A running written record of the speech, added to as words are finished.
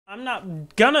I'm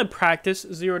not gonna practice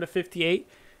 0 to 58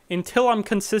 until I'm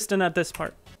consistent at this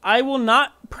part. I will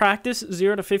not practice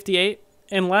 0 to 58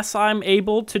 unless I'm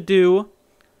able to do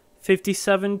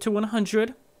 57 to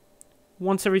 100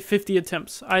 once every 50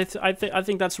 attempts. I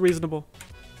think that's reasonable.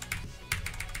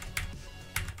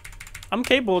 I'm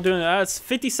capable of doing that. It's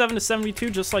 57 to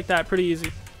 72 just like that, pretty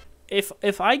easy.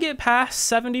 If I get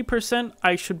past 70%,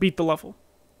 I should beat the level.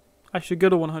 I should go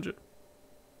to 100.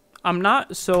 I'm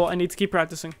not, so I need to keep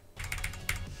practicing.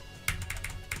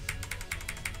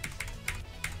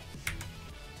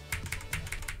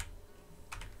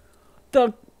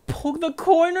 The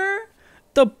corner?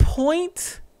 The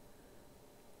point?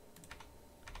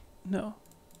 No.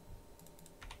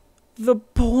 The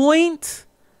point?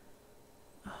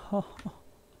 Oh.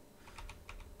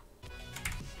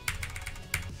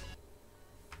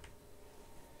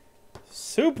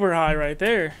 Super high right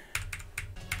there.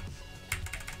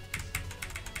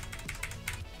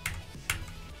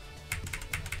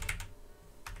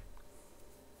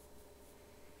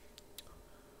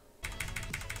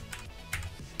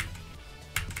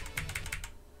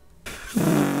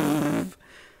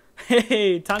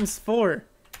 Hey, ×4.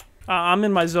 I'm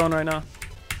in my zone right now.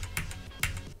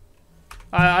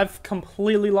 I've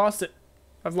completely lost it.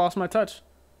 I've lost my touch.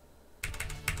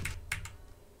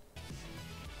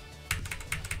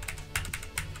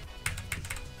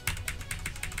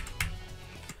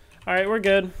 Alright, we're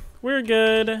good. We're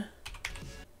good.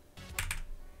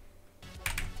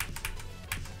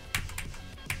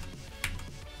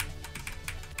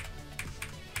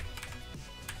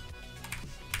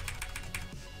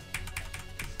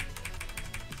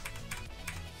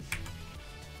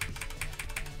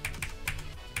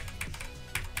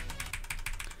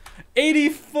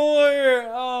 '84!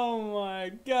 Oh my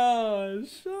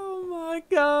gosh! Oh my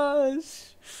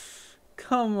gosh!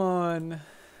 Come on.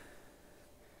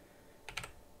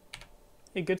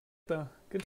 Hey, good though.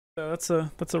 Good though. That's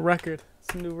a record.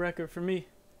 It's a new record for me.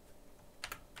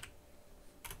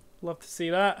 Love to see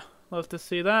that. Love to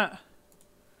see that.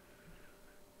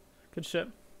 Good shit.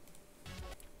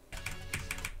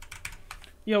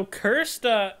 Yo, Curse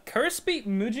beat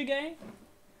Mujige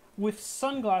with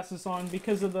sunglasses on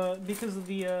because it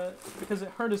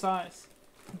hurt his eyes.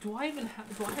 Do I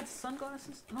have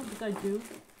sunglasses? I don't think I do.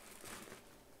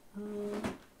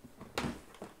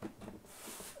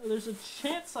 There's a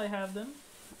chance I have them.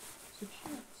 There's a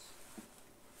chance.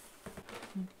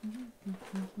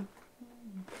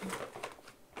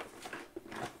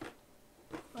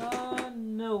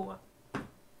 No.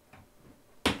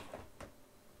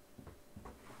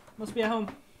 Must be at home.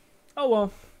 Oh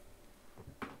well.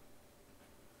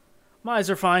 My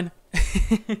eyes are fine.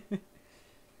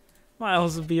 My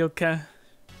eyes will be okay.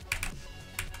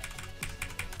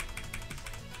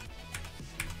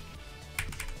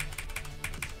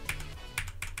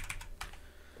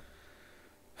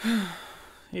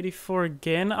 '84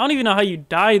 again? I don't even know how you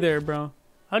die there, bro.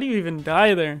 How do you even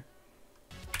die there?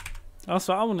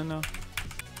 Also, I want to know.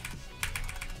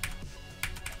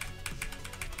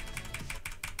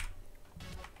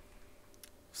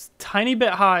 It's a tiny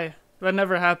bit high. That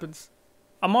never happens.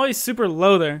 I'm always super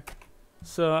low there.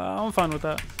 So I'm fine with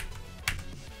that.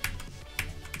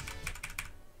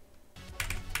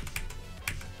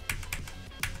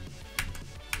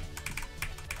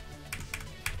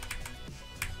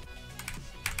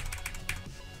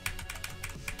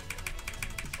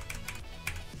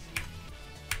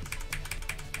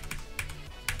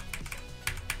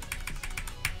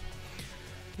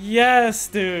 Yes,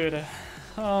 dude.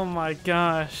 Oh my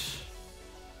gosh.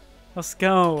 Let's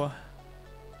go.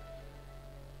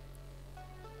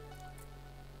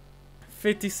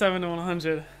 57 to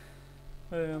 100.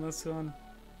 Yeah, that's one.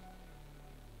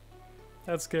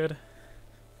 That's good.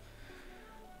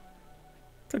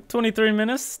 Took 23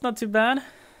 minutes. Not too bad.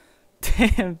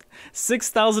 Damn.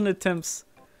 6,000 attempts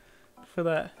for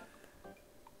that.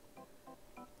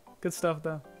 Good stuff,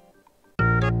 though.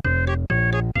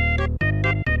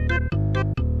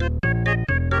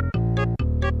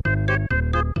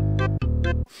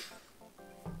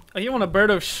 Oh, you want a bird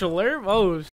of Schler?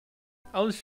 Oh,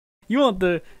 you want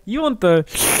the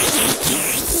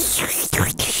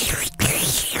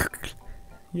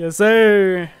Yes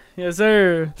sir. Yes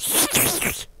sir.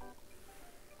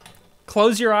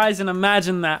 Close your eyes and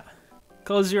imagine that.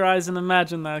 Close your eyes and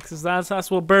imagine that, because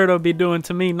that's what Birdo be doing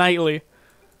to me nightly.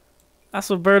 That's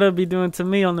what Birdo be doing to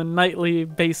me on a nightly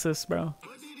basis, bro.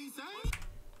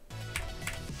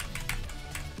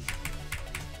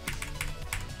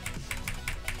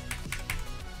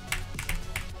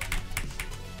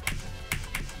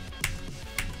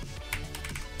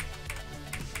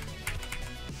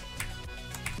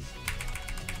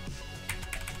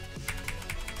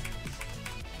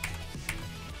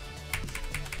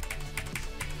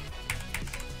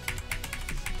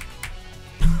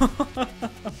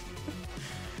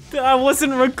 I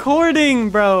wasn't recording,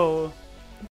 bro.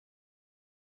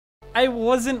 I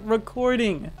wasn't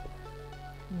recording.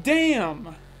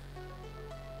 Damn.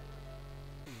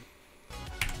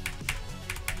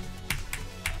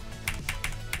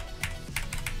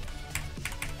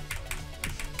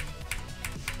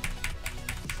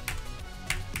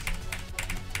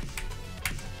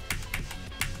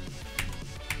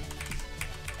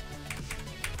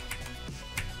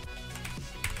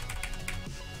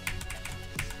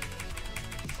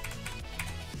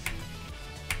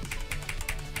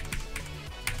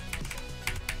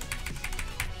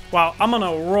 Wow, I'm on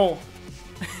a roll.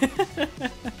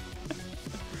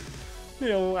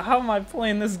 Yo, how am I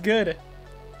playing this good?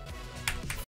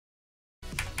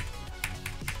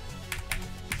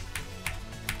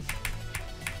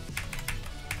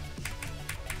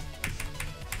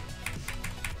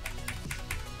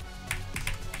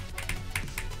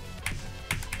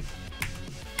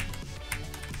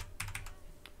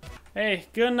 Hey,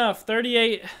 good enough.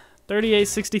 38,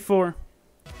 64.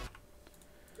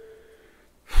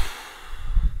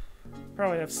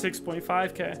 Probably have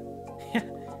 6.5k.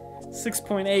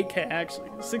 6.8k actually.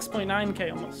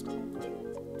 6.9k almost.